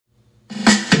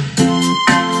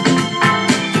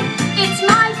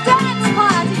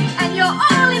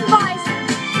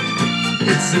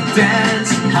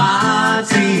dance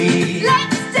party.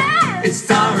 Let's dance! It's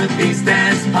Dorothy's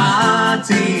dance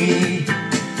party.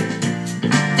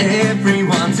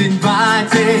 Everyone's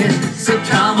invited, so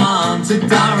come on to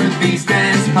Dorothy's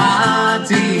dance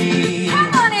party.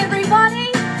 Come on,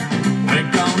 everybody!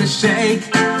 We're gonna shake,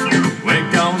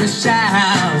 we're gonna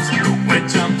shout, we're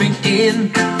jumping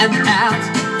in and out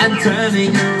and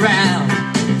turning around.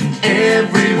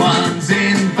 Everyone's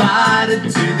invited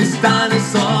to this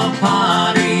dinosaur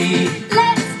party.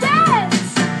 Let's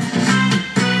dance!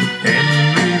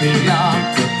 Henry the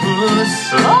octopus,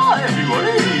 Hello,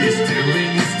 everybody! is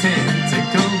doing his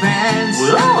tentacle dance.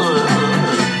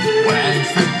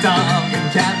 Wags the dog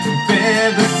and Captain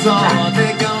Feathersaw,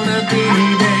 they're gonna be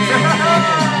there.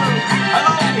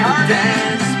 Hello, At the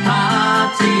dance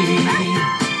party,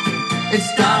 it's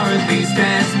Dorothy's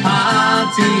dance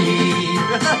party.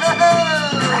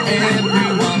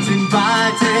 Everyone's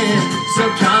invited, so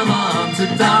come on to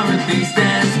Dorothy's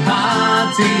dance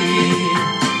party.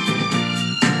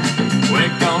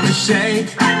 We're gonna shake,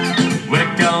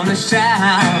 we're gonna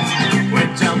shout,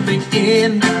 we're jumping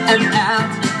in and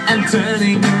out and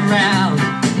turning around.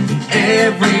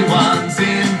 Everyone's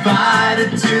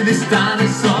invited to this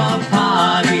dinosaur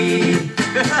party.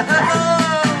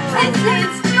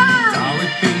 It's fun!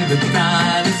 Dorothy the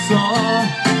dinosaur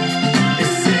is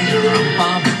singing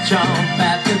rump jump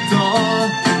at the door.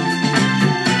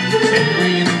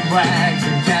 Henry and Wags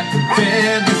and Captain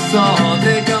Feathersaw,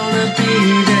 they're gonna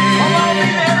be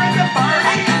there. at the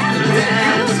party! At the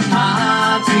dance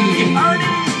party.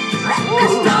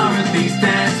 It's Dorothy's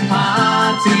dance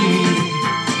party.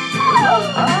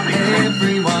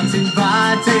 Everyone's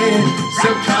invited,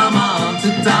 so come on to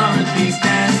Dorothy's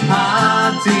dance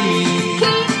party.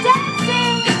 Keep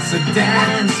dancing! It's a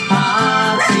dance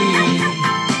party.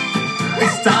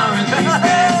 It's Dorothy's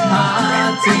dance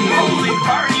party. Holy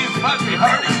party is fun,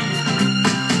 party!